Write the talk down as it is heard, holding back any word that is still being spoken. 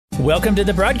Welcome to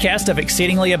the broadcast of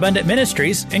Exceedingly Abundant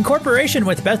Ministries in cooperation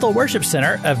with Bethel Worship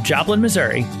Center of Joplin,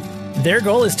 Missouri. Their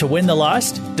goal is to win the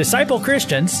lost, disciple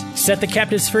Christians, set the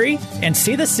captives free, and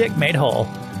see the sick made whole.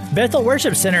 Bethel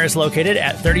Worship Center is located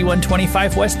at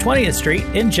 3125 West 20th Street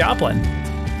in Joplin.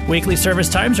 Weekly service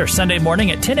times are Sunday morning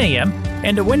at 10 a.m.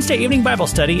 and a Wednesday evening Bible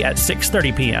study at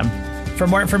 6:30 p.m. For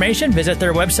more information, visit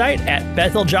their website at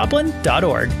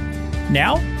betheljoplin.org.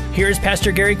 Now, here's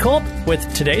Pastor Gary Culp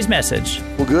with today's message.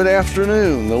 Well, good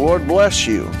afternoon. The Lord bless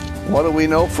you. What do we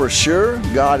know for sure?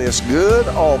 God is good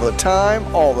all the time.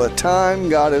 All the time,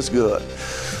 God is good.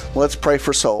 Let's pray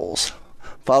for souls.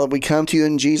 Father, we come to you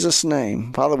in Jesus'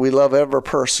 name. Father, we love every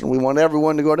person. We want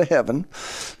everyone to go to heaven.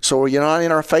 So we're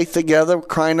uniting our faith together,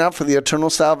 crying out for the eternal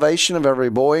salvation of every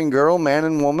boy and girl, man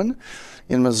and woman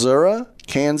in Missouri,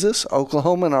 Kansas,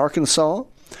 Oklahoma, and Arkansas,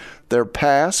 their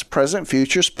past, present,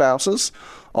 future spouses,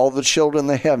 all the children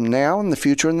they have now and the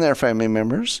future in their family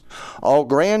members, all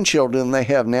grandchildren they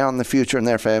have now and the future in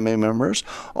their family members,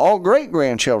 all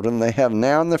great-grandchildren they have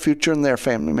now and the future in their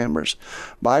family members.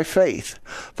 By faith,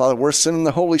 Father, we're sending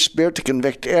the Holy Spirit to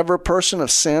convict every person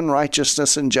of sin,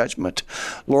 righteousness, and judgment.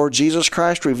 Lord Jesus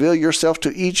Christ, reveal yourself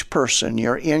to each person,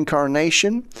 your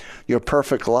incarnation, your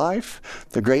perfect life,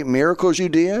 the great miracles you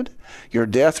did, your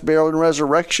death, burial, and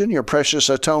resurrection, your precious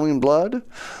atoning blood,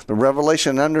 the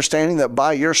revelation and understanding that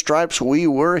by your stripes we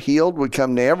were healed would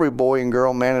come to every boy and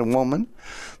girl, man and woman.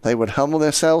 They would humble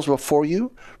themselves before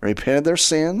you, repent of their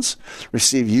sins,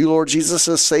 receive you, Lord Jesus,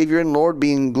 as Savior and Lord,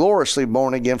 being gloriously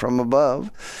born again from above.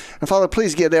 And Father,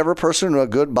 please get every person to a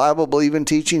good Bible-believing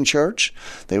teaching church.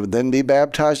 They would then be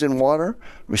baptized in water,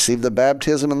 receive the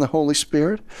baptism in the Holy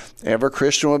Spirit. Every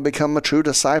Christian would become a true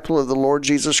disciple of the Lord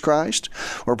Jesus Christ.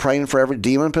 We're praying for every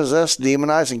demon-possessed,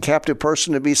 demonized, and captive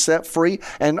person to be set free,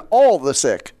 and all the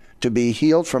sick to be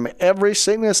healed from every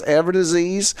sickness, every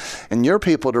disease, and your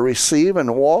people to receive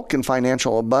and walk in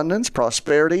financial abundance,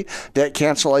 prosperity, debt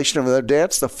cancellation of their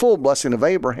debts, the full blessing of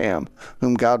Abraham,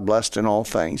 whom God blessed in all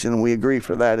things. And we agree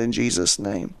for that in Jesus'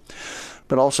 name.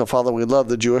 But also, Father, we love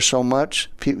the Jewish so much,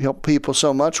 people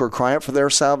so much. We're crying for their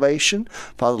salvation.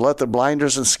 Father, let the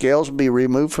blinders and scales be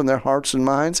removed from their hearts and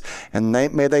minds, and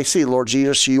may they see, Lord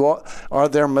Jesus, you are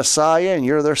their Messiah, and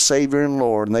you're their Savior and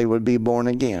Lord, and they would be born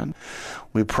again.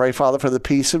 We pray, Father, for the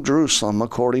peace of Jerusalem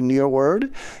according to your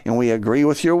word, and we agree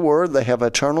with your word. They have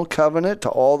eternal covenant to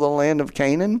all the land of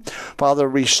Canaan. Father,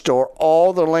 restore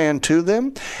all the land to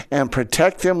them and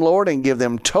protect them, Lord, and give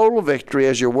them total victory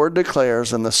as your word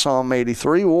declares in the Psalm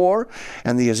 83 war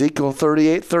and the Ezekiel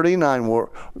 38-39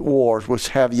 wars, which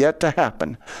have yet to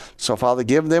happen. So, Father,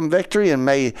 give them victory, and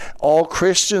may all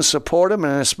Christians support them,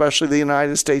 and especially the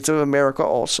United States of America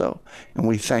also. And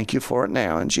we thank you for it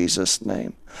now in Jesus'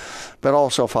 name. But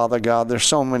also, Father God, there's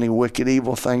so many wicked,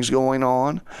 evil things going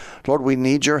on. Lord, we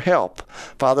need your help.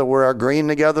 Father, we're agreeing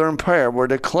together in prayer. We're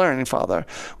declaring, Father,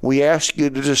 we ask you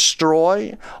to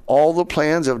destroy all the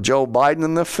plans of Joe Biden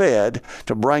and the Fed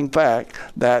to bring back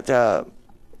that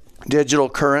digital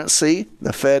currency,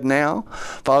 the Fed now.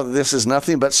 Father, this is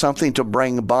nothing but something to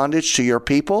bring bondage to your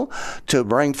people, to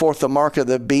bring forth the mark of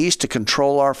the beast, to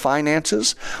control our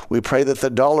finances. We pray that the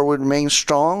dollar would remain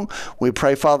strong. We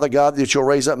pray, Father God, that you'll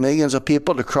raise up millions of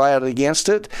people to cry out against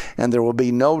it, and there will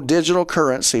be no digital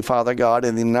currency, Father God,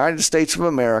 in the United States of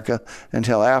America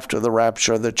until after the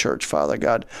rapture of the church, Father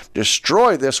God.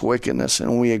 Destroy this wickedness,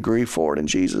 and we agree for it in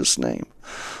Jesus' name.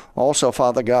 Also,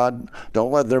 Father God,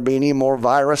 don't let there be any more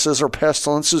viruses or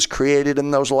pestilences created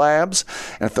in those labs.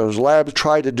 And if those labs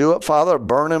try to do it, Father,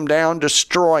 burn them down,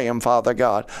 destroy them, Father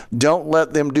God. Don't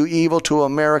let them do evil to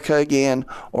America again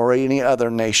or any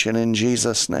other nation in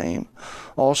Jesus' name.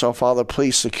 Also, Father,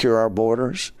 please secure our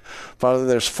borders. Father,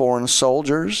 there's foreign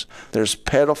soldiers, there's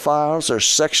pedophiles, there's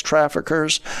sex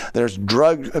traffickers, there's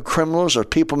drug criminals, or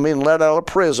people being let out of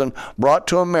prison, brought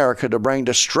to America to bring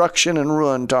destruction and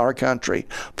ruin to our country.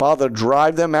 Father,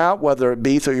 drive them out, whether it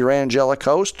be through your angelic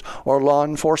host or law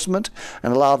enforcement,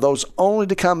 and allow those only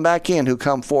to come back in who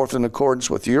come forth in accordance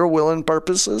with your will and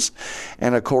purposes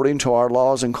and according to our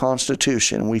laws and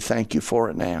Constitution. We thank you for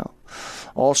it now.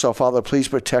 Also, Father, please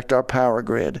protect our power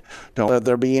grid. Don't let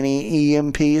there be any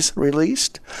EMPs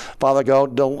released. Father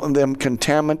God, don't let them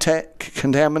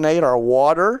contaminate our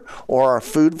water or our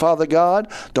food, Father God.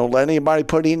 Don't let anybody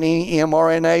put any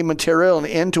mRNA material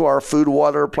into our food,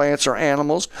 water, plants, or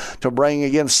animals to bring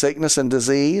against sickness and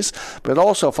disease. But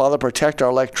also, Father, protect our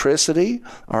electricity,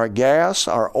 our gas,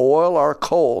 our oil, our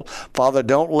coal. Father,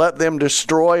 don't let them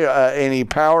destroy any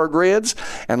power grids.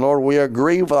 And Lord, we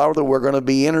agree, Father, that we're going to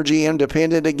be energy independent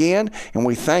independent again. And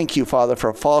we thank you, Father,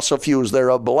 for fossil fuels. They're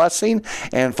a blessing.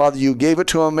 And Father, you gave it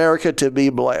to America to be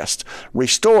blessed.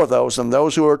 Restore those, and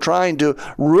those who are trying to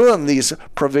ruin these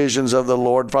provisions of the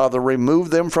Lord, Father, remove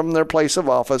them from their place of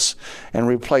office and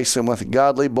replace them with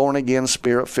godly, born-again,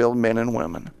 spirit-filled men and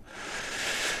women.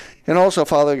 And also,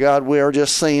 Father God, we are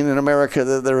just seeing in America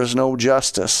that there is no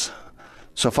justice.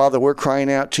 So, Father, we're crying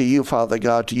out to you, Father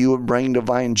God, to you would bring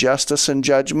divine justice and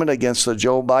judgment against the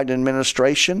Joe Biden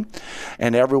administration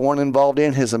and everyone involved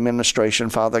in his administration,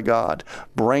 Father God.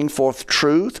 Bring forth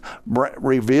truth,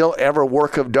 reveal every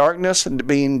work of darkness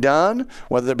being done,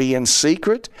 whether it be in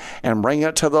secret, and bring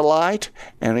it to the light.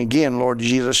 And again, Lord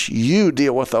Jesus, you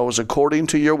deal with those according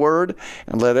to your word,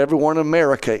 and let everyone in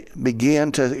America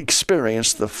begin to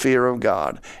experience the fear of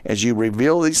God as you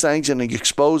reveal these things and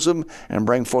expose them and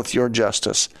bring forth your justice.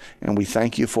 And we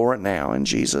thank you for it now in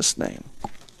Jesus' name.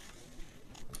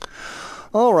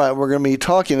 All right, we're going to be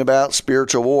talking about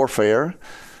spiritual warfare.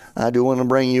 I do want to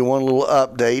bring you one little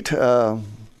update.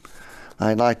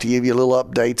 I'd like to give you little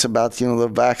updates about, the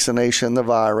vaccination, the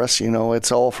virus.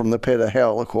 It's all from the pit of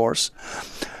hell, of course.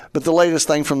 But the latest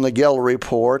thing from the Gallup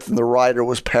report, and the writer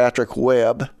was Patrick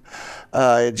Webb.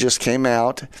 It just came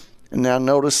out. And now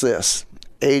notice this,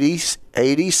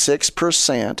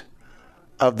 86%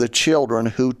 of the children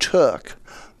who took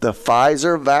the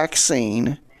Pfizer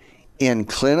vaccine in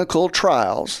clinical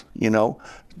trials,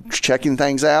 checking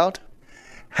things out,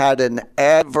 had an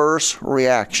adverse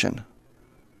reaction.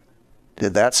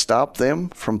 Did that stop them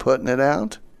from putting it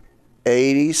out?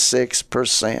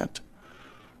 86%.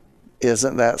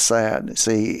 Isn't that sad?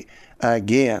 See,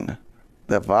 again,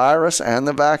 the virus and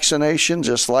the vaccination,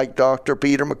 just like Dr.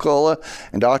 Peter McCullough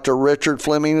and Dr. Richard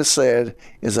Fleming has said,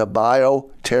 is a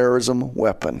bioterrorism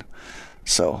weapon.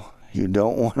 So you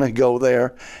don't want to go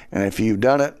there. And if you've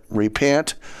done it,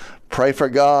 repent, pray for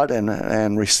God,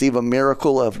 and receive a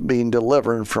miracle of being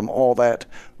delivered from all that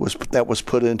was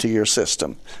put into your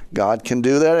system. God can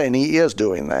do that, and he is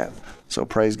doing that. So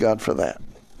praise God for that.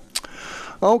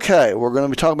 Okay, we're going to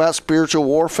be talking about spiritual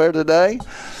warfare today.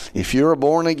 If you're a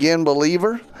born-again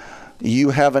believer,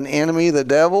 you have an enemy, the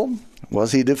devil.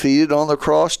 Was he defeated on the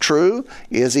cross? True.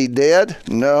 Is he dead?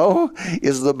 No.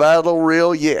 Is the battle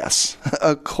real? Yes,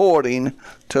 according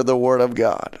to the Word of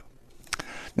God.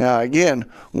 Now, again,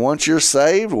 once you're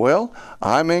saved, well,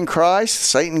 I'm in Christ.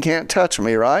 Satan can't touch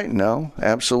me, right? No,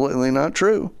 absolutely not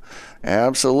true.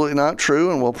 Absolutely not true,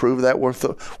 and we'll prove that with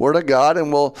the Word of God,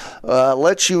 and we'll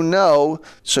let you know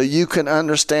so you can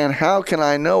understand, how can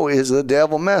I know, is the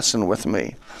devil messing with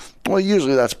me? Well,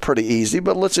 usually that's pretty easy,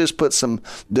 but let's just put some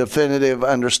definitive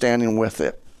understanding with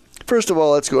it. First of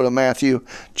all, let's go to Matthew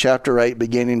chapter 8,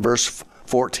 beginning verse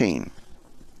 14.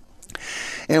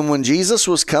 And when Jesus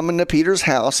was coming to Peter's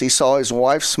house, he saw his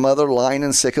wife's mother lying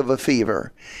and sick of a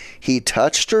fever. He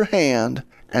touched her hand,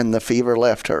 and the fever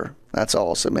left her. That's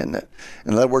awesome, isn't it?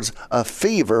 In other words, a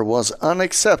fever was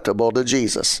unacceptable to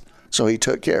Jesus, so he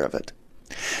took care of it.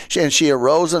 And she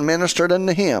arose and ministered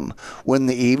unto him. When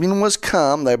the evening was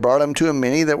come, they brought him to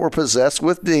many that were possessed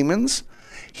with demons.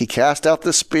 He cast out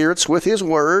the spirits with his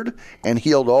word, and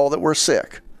healed all that were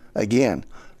sick. Again,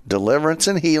 deliverance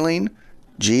and healing,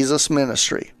 Jesus'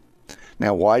 ministry.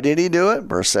 Now, why did he do it?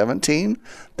 Verse 17,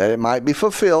 that it might be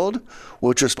fulfilled,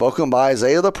 which was spoken by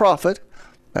Isaiah the prophet.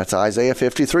 That's Isaiah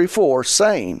 53:4,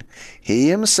 saying, he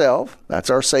himself, that's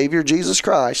our Savior Jesus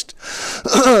Christ,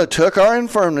 took our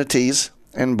infirmities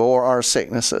and bore our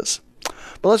sicknesses.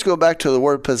 But let's go back to the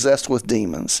word possessed with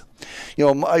demons.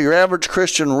 Your average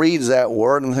Christian reads that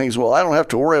word and thinks, well, I don't have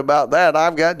to worry about that.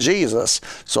 I've got Jesus,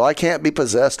 so I can't be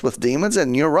possessed with demons.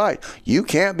 And you're right. You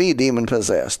can't be demon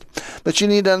possessed. But you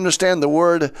need to understand the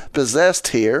word possessed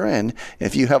here, and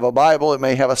if you have a Bible, it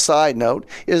may have a side note,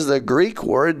 is the Greek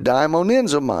word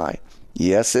daimonizomai.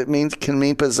 Yes, it can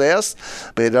mean possessed,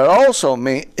 but it also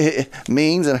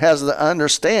means and has the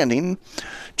understanding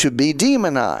to be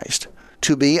demonized,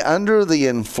 to be under the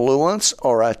influence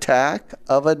or attack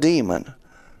of a demon.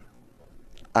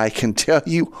 I can tell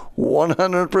you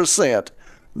 100%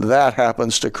 that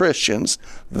happens to Christians.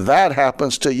 That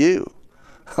happens to you.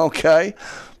 Okay?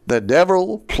 The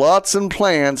devil plots and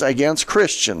plans against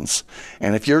Christians.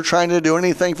 And if you're trying to do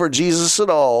anything for Jesus at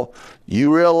all,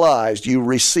 you realize you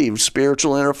received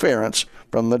spiritual interference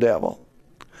from the devil.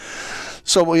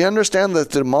 So we understand that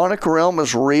the demonic realm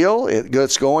is real.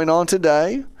 It's going on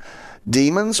today.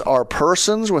 Demons are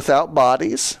persons without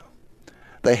bodies.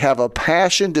 They have a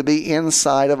passion to be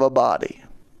inside of a body.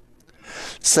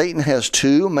 Satan has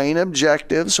two main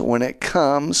objectives when it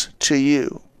comes to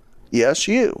you. Yes,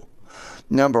 you.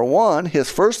 Number one,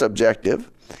 his first objective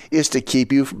is to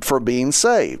keep you from being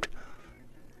saved.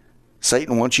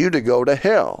 Satan wants you to go to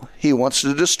hell. He wants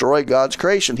to destroy God's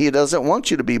creation. He doesn't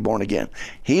want you to be born again.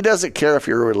 He doesn't care if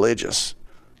you're religious.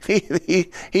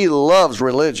 He loves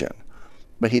religion,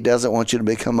 but he doesn't want you to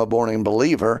become a born-again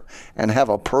believer and have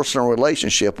a personal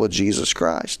relationship with Jesus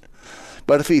Christ.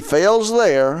 But if he fails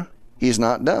there, he's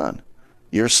not done.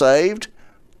 You're saved.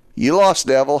 You lost,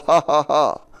 devil. Ha, ha,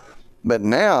 ha. But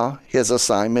now his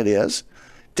assignment is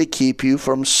to keep you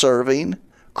from serving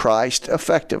Christ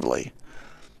effectively.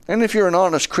 And if you're an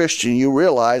honest Christian, you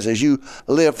realize as you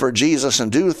live for Jesus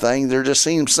and do things, there just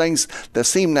seems things that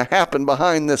seem to happen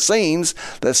behind the scenes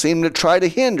that seem to try to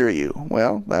hinder you.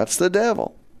 Well, that's the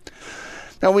devil.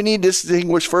 Now, we need to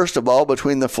distinguish, first of all,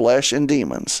 between the flesh and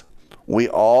demons. We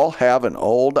all have an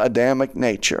old Adamic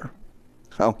nature.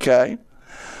 Okay?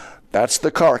 That's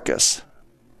the carcass.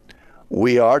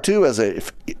 We are too, as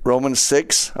Romans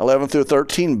 6, 11 through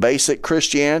 13, basic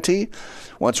Christianity.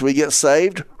 Once we get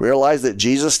saved, realize that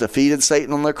Jesus defeated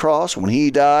Satan on the cross. When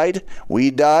he died, we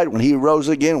died. When he rose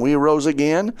again, we rose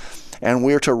again. And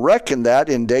we're to reckon that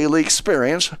in daily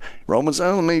experience.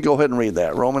 Let me go ahead and read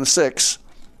that. Romans 6,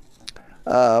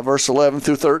 verse 11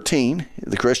 through 13,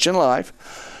 the Christian life.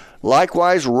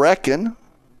 Likewise, reckon,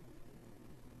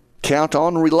 count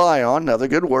on, rely on, other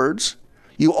good words.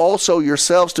 You also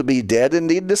yourselves to be dead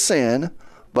indeed to sin,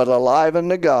 but alive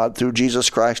unto God through Jesus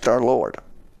Christ our Lord.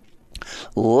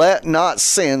 Let not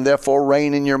sin therefore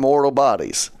reign in your mortal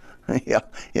bodies. Yeah,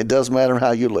 it doesn't matter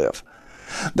how you live.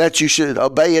 That you should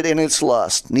obey it in its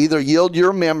lust. Neither yield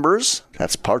your members,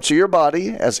 that's parts of your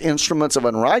body, as instruments of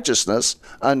unrighteousness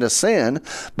unto sin,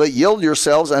 but yield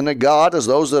yourselves unto God as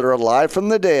those that are alive from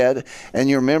the dead, and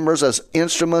your members as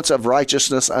instruments of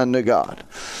righteousness unto God.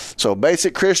 So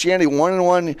basic Christianity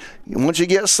 1-on-1, once you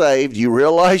get saved, you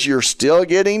realize you're still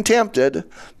getting tempted.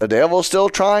 The devil's still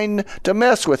trying to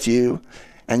mess with you,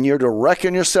 and you're to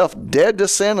reckon yourself dead to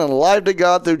sin and alive to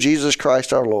God through Jesus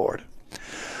Christ our Lord.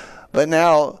 But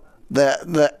now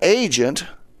the agent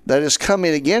that is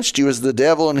coming against you is the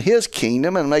devil and his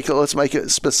kingdom, and let's make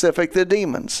it specific, the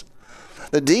demons.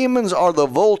 The demons are the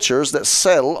vultures that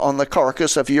settle on the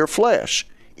carcass of your flesh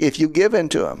if you give in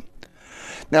to them.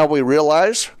 Now we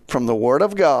realize from the Word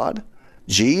of God,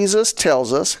 Jesus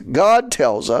tells us, God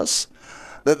tells us,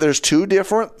 that there's two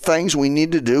different things we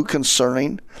need to do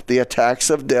concerning the attacks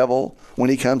of devil when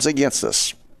he comes against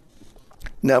us.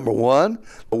 Number one,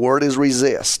 the word is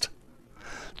resist.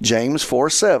 James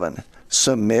 4:7,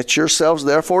 submit yourselves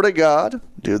therefore to God.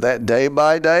 Do that day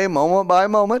by day, moment by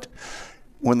moment.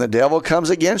 When the devil comes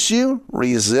against you,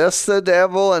 resist the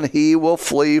devil and he will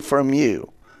flee from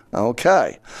you.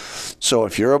 Okay, so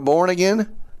if you're a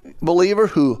born-again believer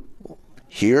who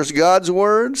hears God's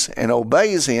words and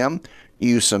obeys him,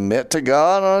 you submit to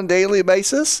God on a daily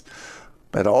basis.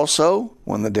 But also,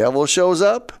 when the devil shows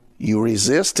up, you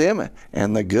resist him,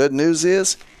 and the good news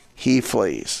is he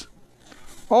flees.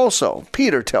 Also,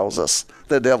 Peter tells us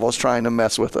the devil's trying to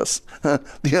mess with us.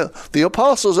 The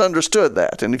apostles understood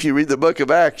that, and if you read the book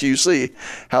of Acts, you see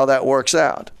how that works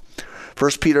out.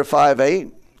 1 Peter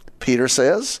 5:8, Peter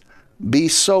says, be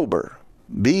sober,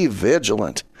 be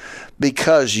vigilant,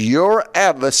 because your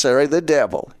adversary, the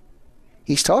devil,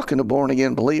 he's talking to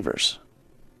born-again believers,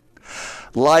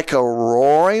 like a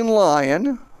roaring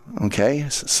lion. Okay,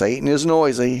 Satan is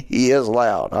noisy. He is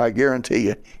loud. I guarantee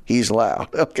you, he's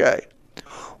loud. Okay.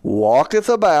 Walketh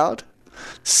about,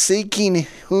 seeking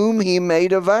whom he may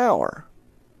devour.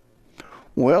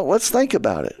 Well, let's think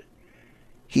about it.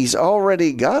 He's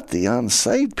already got the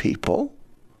unsaved people.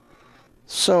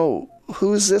 So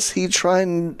who's this he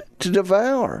trying to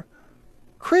devour?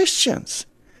 Christians.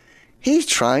 He's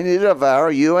trying to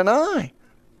devour you and I.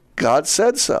 God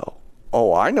said so.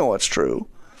 Oh, I know it's true.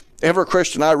 Every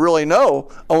Christian I really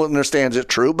know understands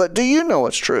it's true, but do you know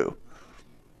it's true?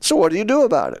 So what do you do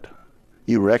about it?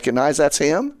 You recognize that's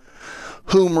him?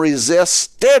 Whom resist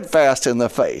steadfast in the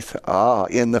faith.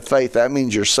 In the faith, that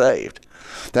means you're saved.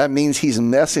 That means he's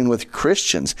messing with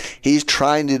Christians. He's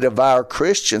trying to devour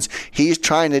Christians. He's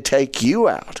trying to take you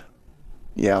out.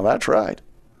 Yeah, that's right.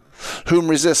 Whom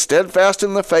resist steadfast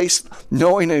in the faith,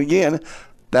 knowing again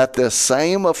that the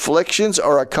same afflictions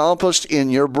are accomplished in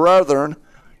your brethren,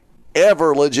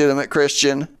 ever legitimate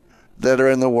Christian, that are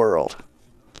in the world.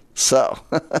 So,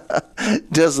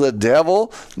 does the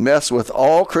devil mess with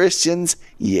all Christians?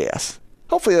 Yes.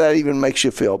 Hopefully that even makes you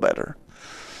feel better.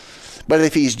 But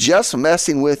if he's just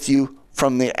messing with you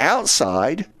from the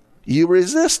outside, you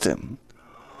resist him.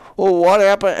 Well, what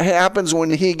happens when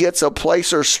he gets a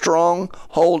place or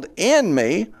stronghold in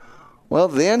me? Well,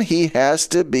 then he has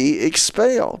to be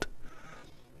expelled.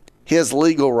 His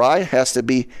legal right has to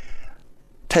be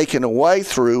taken away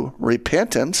through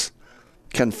repentance.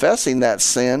 confessing that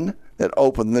sin that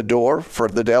opened the door for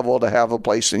the devil to have a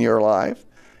place in your life,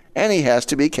 and he has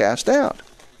to be cast out.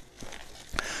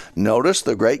 Notice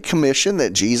the great commission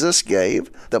that Jesus gave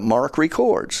that Mark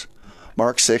records.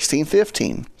 Mark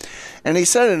 16:15. And he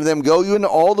said unto them, Go you into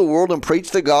all the world and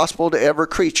preach the gospel to every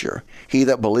creature. He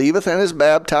that believeth and is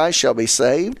baptized shall be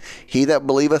saved. He that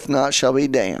believeth not shall be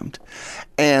damned.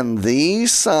 And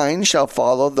these signs shall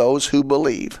follow those who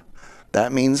believe.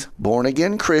 That means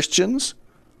born-again Christians,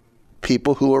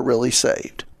 people who are really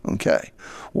saved. Okay.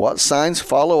 What signs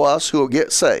follow us who will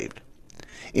get saved?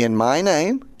 In my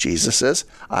name, Jesus says,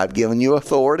 I've given you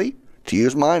authority to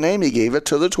use my name. He gave it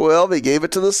to the 12. He gave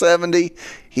it to the 70.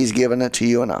 He's given it to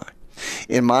you and I.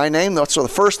 In my name, that's the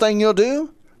first thing you'll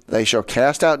do. They shall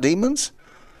cast out demons.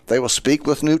 They will speak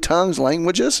with new tongues,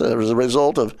 languages, as a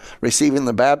result of receiving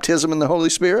the baptism in the Holy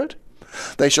Spirit.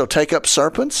 They shall take up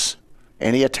serpents,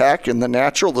 any attack in the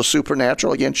natural, the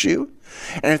supernatural against you.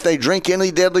 And if they drink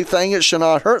any deadly thing, it shall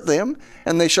not hurt them.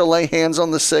 And they shall lay hands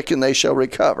on the sick, and they shall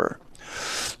recover.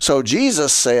 So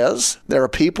Jesus says there are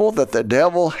people that the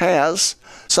devil has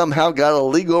somehow got a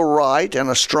legal right and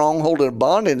a stronghold of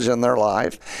bondage in their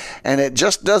life, and it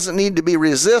just doesn't need to be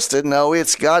resisted. No,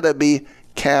 it's got to be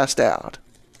cast out.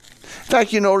 In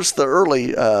fact, you notice the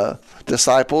early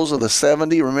disciples of the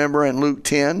 70, remember in Luke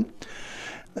 10,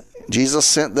 Jesus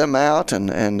sent them out,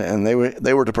 and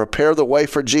they were to prepare the way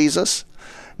for Jesus.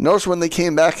 Notice when they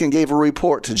came back and gave a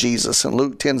report to Jesus in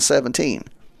Luke 10:17.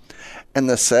 And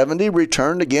the 70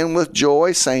 returned again with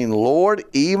joy, saying, Lord,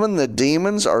 even the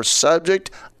demons are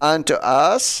subject unto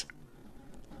us,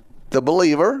 the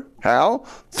believer. How?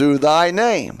 Through thy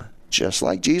name, just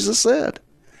like Jesus said.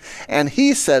 And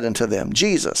he said unto them,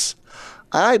 Jesus,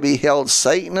 I beheld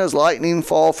Satan as lightning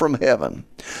fall from heaven.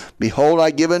 Behold,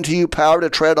 I give unto you power to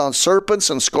tread on serpents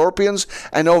and scorpions,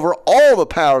 and over all the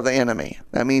power of the enemy.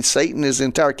 That means Satan is the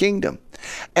entire kingdom.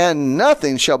 And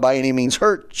nothing shall by any means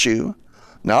hurt you.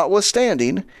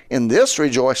 Notwithstanding, in this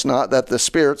rejoice not that the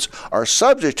spirits are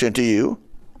subject unto you,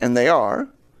 and they are,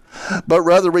 but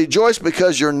rather rejoice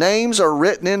because your names are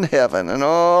written in heaven. And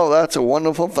oh, that's a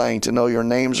wonderful thing to know your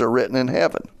names are written in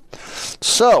heaven.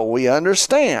 So we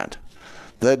understand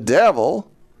the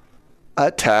devil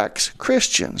attacks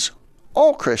Christians,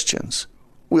 all Christians.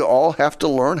 We all have to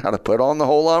learn how to put on the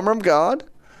whole armor of God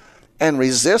and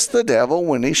resist the devil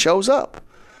when he shows up.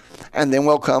 And then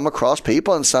we'll come across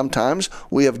people, and sometimes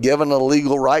we have given a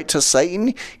legal right to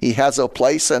Satan. He has a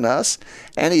place in us,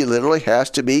 and he literally has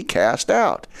to be cast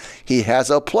out. He has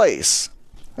a place.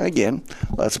 Again,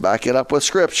 let's back it up with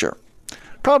Scripture.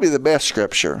 Probably the best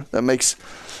Scripture that makes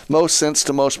most sense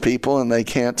to most people, and they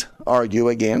can't argue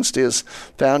against, is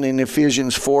found in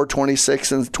Ephesians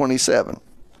 4:26 and 27.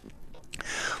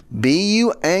 Be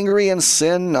you angry and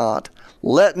sin not.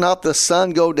 Let not the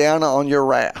sun go down on your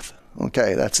wrath.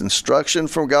 Okay, that's instruction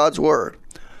from God's Word.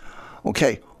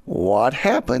 Okay, what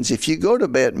happens if you go to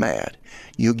bed mad?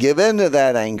 You give in to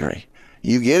that angry.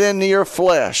 You get into your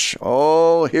flesh.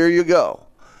 Oh, here you go.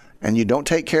 And you don't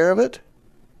take care of it?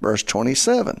 Verse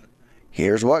 27.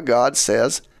 Here's what God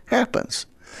says happens.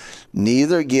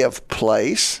 Neither give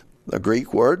place, the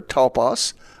Greek word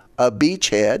topos, a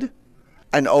beachhead,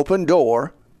 an open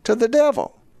door to the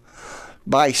devil.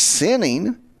 By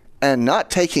sinning and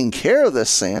not taking care of this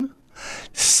sin,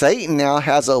 Satan now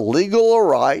has a legal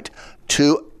right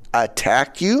to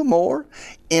attack you more,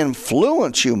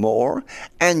 influence you more,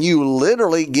 and you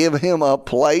literally give him a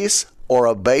place or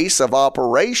a base of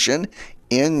operation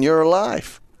in your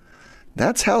life.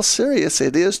 That's how serious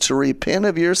it is to repent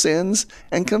of your sins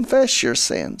and confess your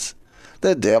sins.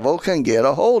 The devil can get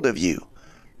a hold of you.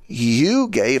 You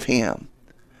gave him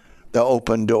the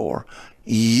open door.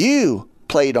 You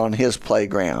played on his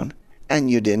playground. And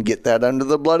you didn't get that under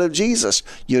the blood of Jesus.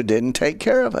 You didn't take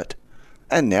care of it.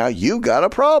 And now you got a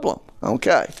problem.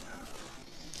 Okay.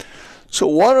 So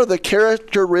what are the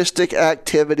characteristic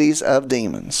activities of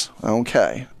demons?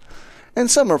 Okay.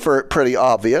 And some are pretty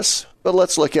obvious, but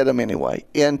let's look at them anyway.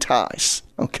 Entice.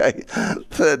 Okay.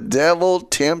 The devil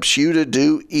tempts you to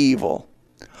do evil.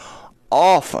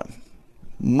 Often,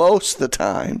 most of the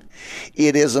time,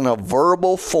 it is in a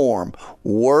verbal form.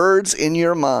 Words in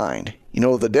your mind. You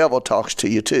know, the devil talks to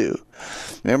you too.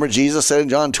 Remember Jesus said in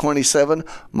John 27,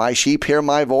 my sheep hear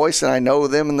my voice and I know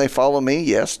them and they follow me.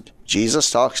 Yes, Jesus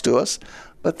talks to us,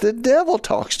 but the devil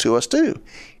talks to us too.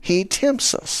 He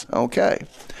tempts us. Okay.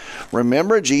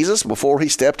 Remember Jesus, before he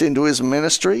stepped into his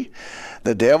ministry,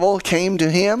 the devil came to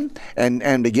him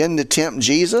and began to tempt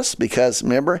Jesus because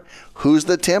remember, who's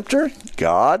the tempter?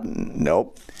 God?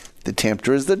 Nope. The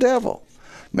tempter is the devil.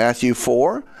 Matthew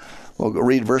 4, we'll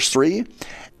read verse 3.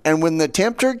 And when the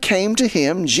tempter came to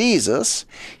him, Jesus,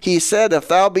 he said, If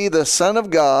thou be the Son of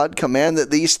God, command that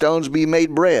these stones be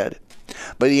made bread.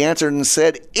 But he answered and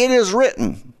said, It is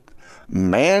written,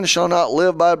 Man shall not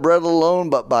live by bread alone,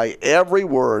 but by every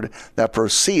word that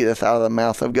proceedeth out of the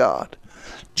mouth of God.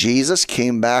 Jesus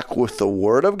came back with the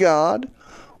word of God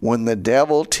when the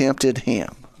devil tempted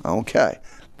him. Okay,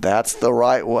 that's the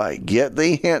right way. Get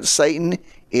the hint, Satan.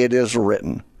 It is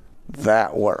written.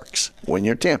 That works when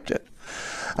you're tempted.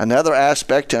 Another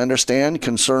aspect to understand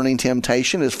concerning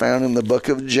temptation is found in the book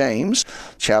of James,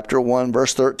 chapter 1,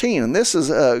 verse 13. And this is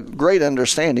a great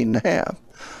understanding to have.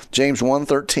 James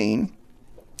 1:13.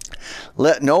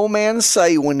 Let no man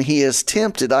say when he is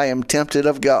tempted, I am tempted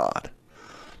of God.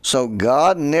 So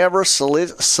God never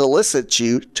solicits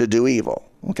you to do evil.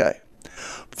 Okay.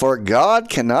 For God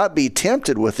cannot be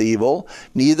tempted with evil,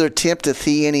 neither tempteth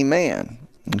he any man.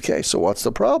 Okay, so what's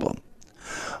the problem?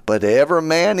 But every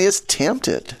man is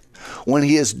tempted when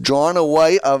he is drawn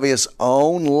away of his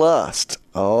own lust.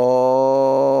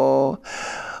 Oh,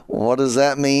 what does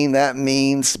that mean? That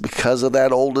means because of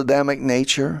that old Adamic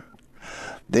nature,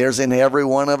 there's in every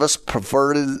one of us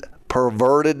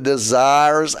perverted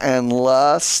desires and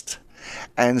lust,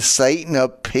 and Satan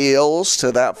appeals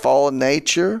to that fallen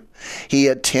nature.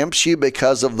 He tempts you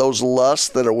because of those lusts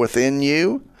that are within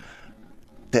you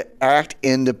to act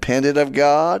independent of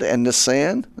God and to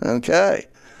sin. Okay.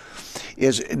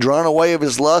 Is drawn away of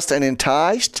his lust and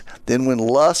enticed. Then when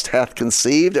lust hath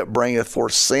conceived, it bringeth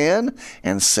forth sin.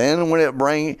 And sin, when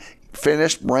it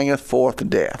finished, bringeth forth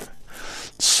death.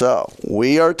 So,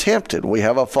 we are tempted. We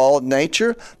have a fallen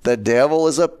nature. The devil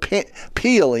is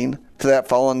appealing to that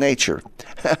fallen nature.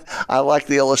 I like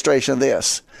the illustration of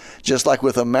this. Just like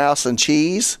with a mouse and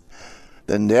cheese,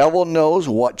 the devil knows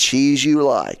what cheese you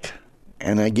like.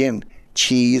 And again,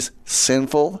 cheese,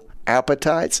 sinful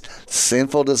appetites,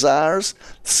 sinful desires,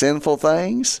 sinful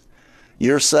things.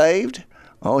 You're saved.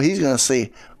 Oh, he's going to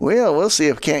see, well, we'll see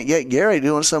if we can't get Gary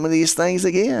doing some of these things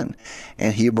again.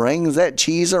 And he brings that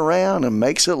cheese around and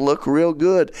makes it look real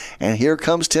good. And here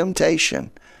comes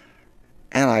temptation.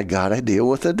 And I got to deal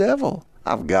with the devil.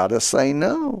 I've got to say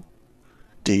no.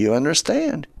 Do you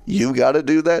understand? You've got to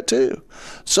do that too.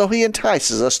 So he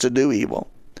entices us to do evil.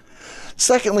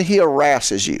 Secondly, he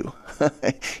harasses you.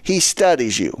 He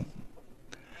studies you.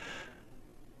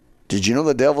 Did you know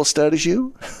the devil studies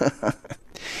you?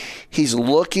 He's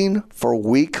looking for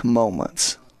weak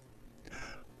moments.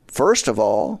 First of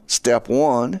all, step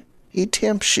one, he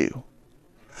tempts you.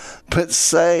 But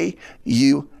say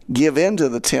you give in to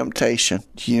the temptation.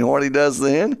 You know what he does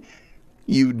then?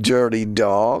 You dirty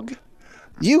dog.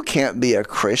 You can't be a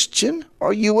Christian,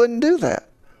 or you wouldn't do that.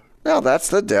 Now, that's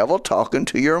the devil talking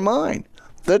to your mind.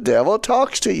 The devil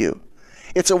talks to you.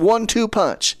 It's a 1-2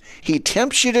 punch. He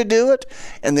tempts you to do it,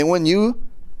 and then when you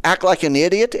act like an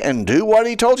idiot and do what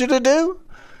he told you to do,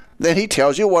 then he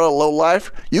tells you what a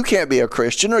lowlife, you can't be a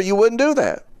Christian or you wouldn't do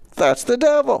that. That's the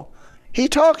devil. He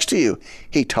talks to you.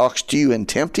 He talks to you in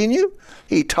tempting you.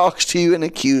 He talks to you in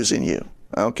accusing you.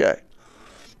 Okay.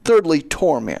 Thirdly,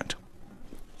 torment.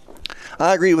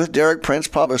 I agree with Derek Prince,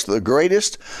 probably the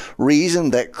greatest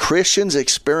reason that Christians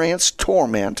experience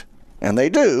torment, and they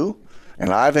do,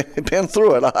 and I've been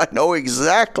through it. I know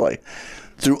exactly.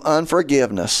 Through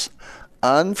unforgiveness.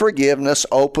 Unforgiveness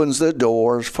opens the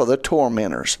doors for the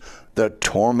tormentors. The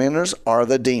tormentors are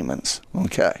the demons.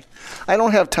 Okay. I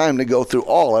don't have time to go through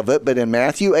all of it, but in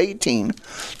Matthew 18,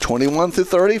 21 through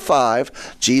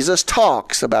 35, Jesus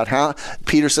talks about how,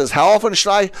 Peter says, how often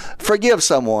should I forgive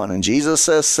someone? And Jesus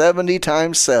says 70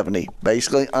 times 70,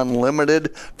 basically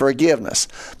unlimited forgiveness.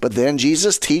 But then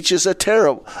Jesus teaches a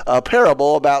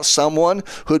parable about someone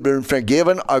who'd been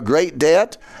forgiven a great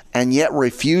debt and yet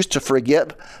refused to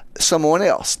forgive someone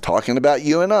else, talking about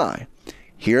you and I.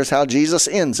 Here's how Jesus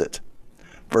ends it.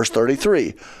 Verse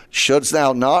 33, shouldst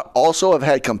thou not also have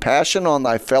had compassion on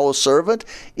thy fellow servant,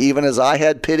 even as I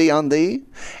had pity on thee?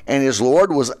 And his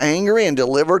Lord was angry and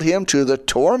delivered him to the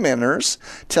tormentors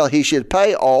till he should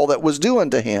pay all that was due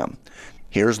unto him.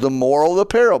 Here's the moral of the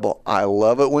parable. I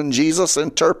love it when Jesus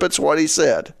interprets what he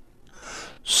said.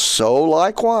 So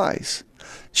likewise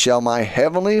shall my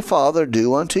heavenly Father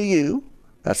do unto you,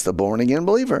 that's the born-again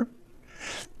believer,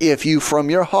 if you from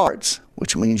your hearts,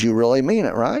 which means you really mean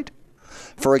it, right?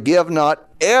 Forgive not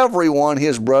everyone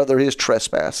his brother his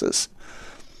trespasses.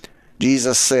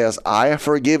 Jesus says, I have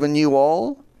forgiven you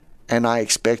all, and I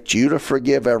expect you to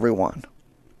forgive everyone.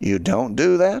 You don't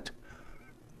do that,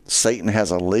 Satan has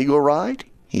a legal right.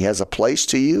 He has a place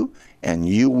to you, and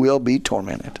you will be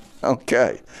tormented.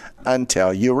 Okay,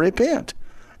 until you repent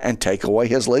and take away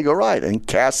his legal right and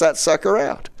cast that sucker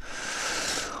out.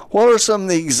 What are some of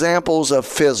the examples of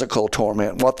physical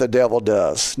torment, what the devil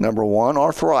does? Number one,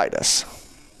 arthritis.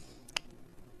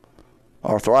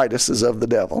 Arthritis is of the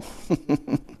devil.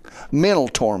 Mental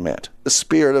torment, the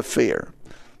spirit of fear.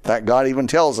 In fact, God even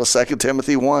tells us, 2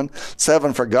 Timothy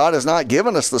 1:7, for God has not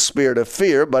given us the spirit of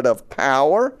fear, but of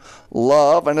power,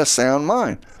 love, and a sound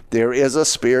mind. There is a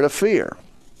spirit of fear.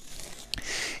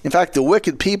 In fact, the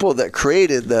wicked people that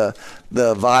created the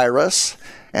virus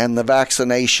and the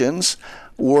vaccinations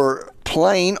were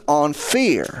playing on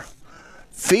fear.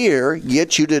 Fear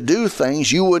gets you to do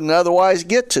things you wouldn't otherwise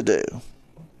get to do.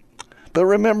 But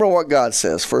remember what God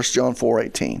says, 1 John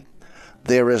 4:18.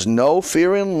 There is no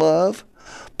fear in love,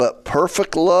 but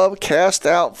perfect love cast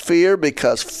out fear,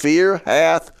 because fear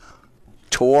hath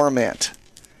torment.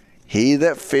 He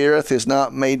that feareth is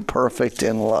not made perfect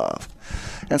in love.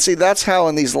 And see, that's how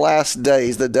in these last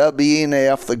days, the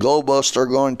WEF, the globalists, are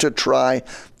going to try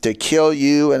to kill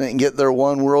you and get their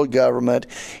one world government,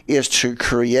 is to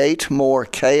create more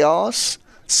chaos,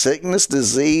 sickness,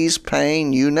 disease,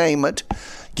 pain, you name it,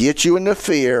 get you into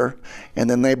fear, and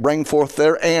then they bring forth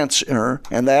their answer,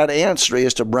 and that answer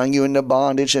is to bring you into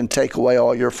bondage and take away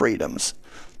all your freedoms.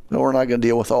 No, we're not going to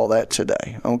deal with all that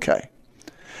today. Okay.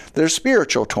 There's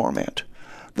spiritual torment.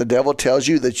 The devil tells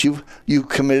you that you've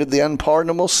committed the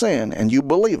unpardonable sin, and you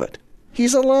believe it.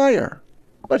 He's a liar,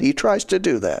 but he tries to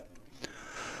do that.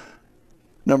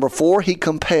 Number 4, he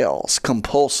compels,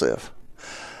 compulsive.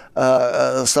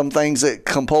 Some things that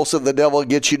compulsive the devil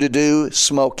gets you to do: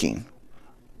 smoking,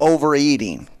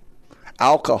 overeating,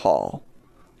 alcohol,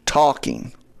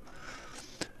 talking.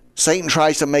 Satan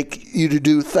tries to make you to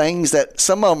do things that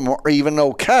some of them are even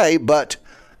okay, but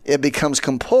it becomes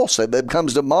compulsive. It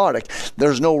becomes demonic.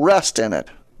 There's no rest in it.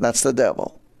 That's the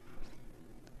devil.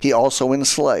 He also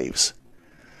enslaves.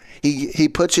 He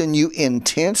puts in you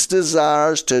intense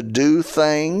desires to do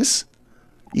things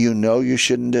you know you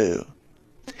shouldn't do.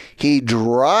 He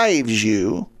drives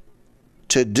you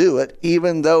to do it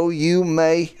even though you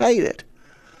may hate it.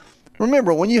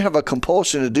 Remember, when you have a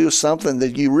compulsion to do something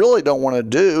that you really don't want to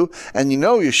do and you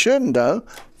know you shouldn't do,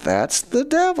 that's the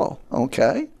devil,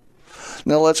 okay?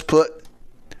 Now let's put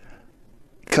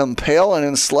compel and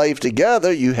enslave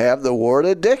together. You have the word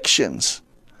addictions.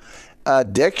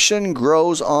 Addiction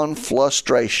grows on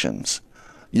frustrations.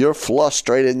 You're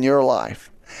frustrated in your life,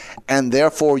 and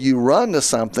therefore you run to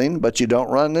something, but you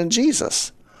don't run to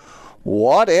Jesus.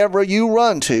 Whatever you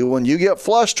run to when you get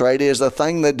frustrated is the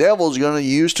thing the devil's going to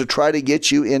use to try to get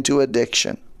you into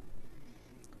addiction.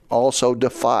 Also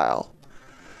defile.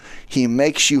 He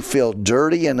makes you feel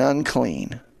dirty and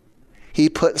unclean. He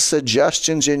puts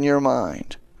suggestions in your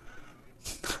mind.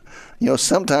 You know,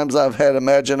 sometimes I've had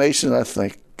imaginations, I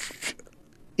think,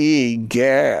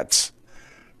 egats.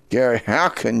 Gary, how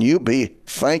can you be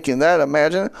thinking that,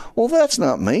 imagining? Well, that's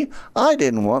not me. I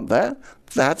didn't want that.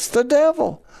 That's the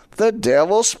devil. The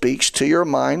devil speaks to your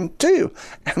mind too.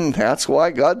 And that's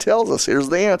why God tells us, here's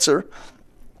the answer: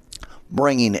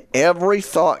 bringing every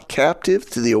thought captive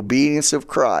to the obedience of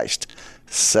Christ.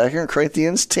 2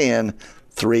 Corinthians 10,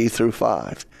 3 through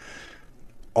 5.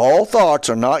 All thoughts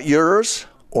are not yours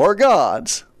or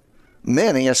God's.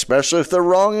 Many, especially if they're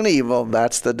wrong and evil,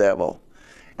 that's the devil.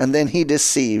 And then he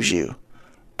deceives you.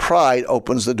 Pride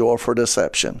opens the door for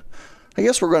deception. I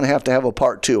guess we're going to have a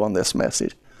part 2 on this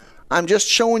message. I'm just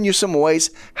showing you some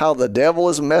ways how the devil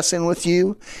is messing with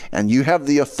you, and you have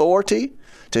the authority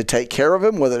to take care of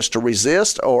him, whether it's to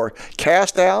resist or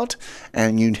cast out,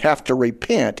 and you have to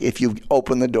repent if you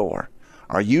open the door.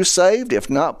 Are you saved? If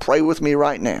not, pray with me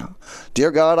right now.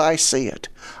 Dear God, I see it.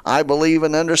 I believe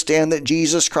and understand that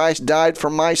Jesus Christ died for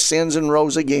my sins and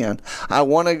rose again. I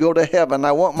want to go to heaven.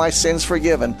 I want my sins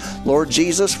forgiven. Lord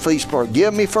Jesus, please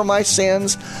forgive me for my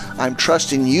sins. I'm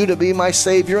trusting you to be my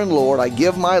Savior and Lord. I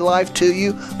give my life to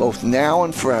you, both now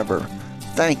and forever.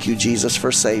 Thank you, Jesus,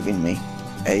 for saving me.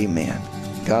 Amen.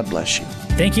 God bless you.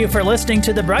 Thank you for listening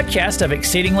to the broadcast of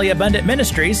Exceedingly Abundant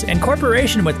Ministries in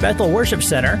cooperation with Bethel Worship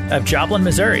Center of Joplin,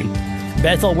 Missouri.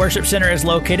 Bethel Worship Center is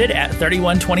located at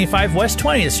 3125 West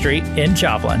 20th Street in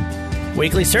Joplin.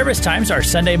 Weekly service times are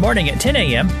Sunday morning at 10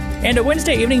 a.m. and a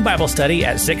Wednesday evening Bible study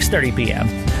at 6:30 p.m.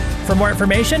 For more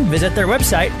information, visit their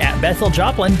website at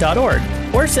betheljoplin.org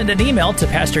or send an email to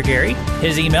Pastor Gary.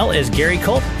 His email is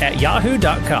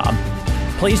garyculp@yahoo.com.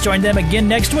 Please join them again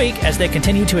next week as they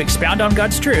continue to expound on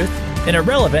God's truth in a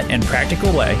relevant and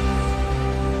practical way.